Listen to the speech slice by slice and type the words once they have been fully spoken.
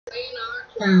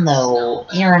Hello,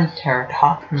 you're here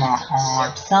talking about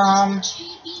autism.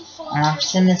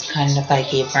 Autism is kind of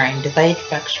like a brain device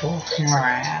sexual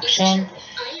interaction,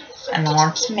 and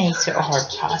autism makes it hard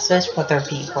to process what other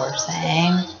people are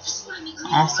saying.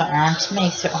 Also, autism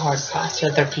makes it hard to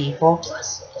process other people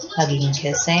hugging and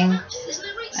kissing,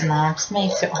 and autism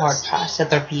makes it hard to process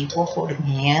other people holding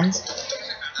hands.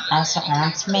 Also,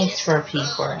 autism makes for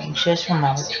people are anxious from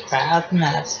large crowds and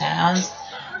loud sounds.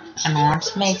 And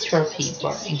autism makes for people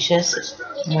are anxious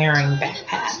wearing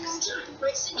backpacks.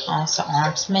 Also,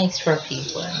 autism makes for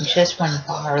people anxious when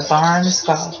fire alarms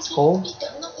go at school.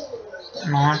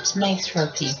 And autism makes for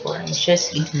people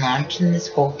anxious eating lunch in the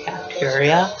school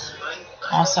cafeteria.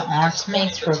 Also, autism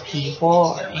makes for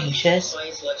people are anxious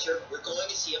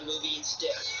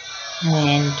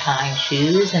when tying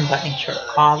shoes and buttoning shirt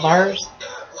collars.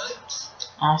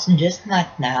 Also, just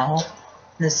like now,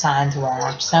 the signs of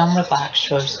autism: relaxed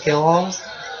social skills,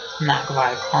 lack of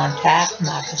eye contact,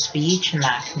 lack of speech, and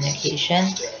lack of communication.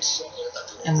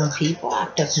 And when people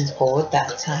act up in school,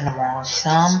 that's a sign of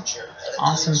autism.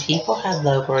 Awesome people have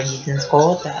low grades in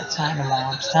school, that's a sign of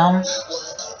autism.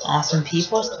 Awesome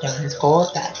people stim in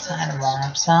school, that's a sign of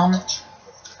autism.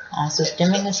 Also,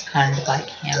 stimming is kind of like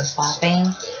hand clapping,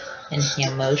 and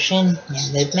hand motion,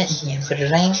 hand movement, and hand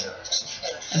fidgeting.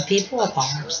 And people with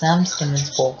autism stim in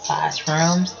school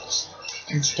classrooms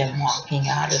and stim walking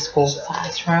out of school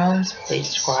classrooms. Please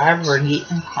subscribe, rate,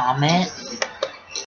 and comment.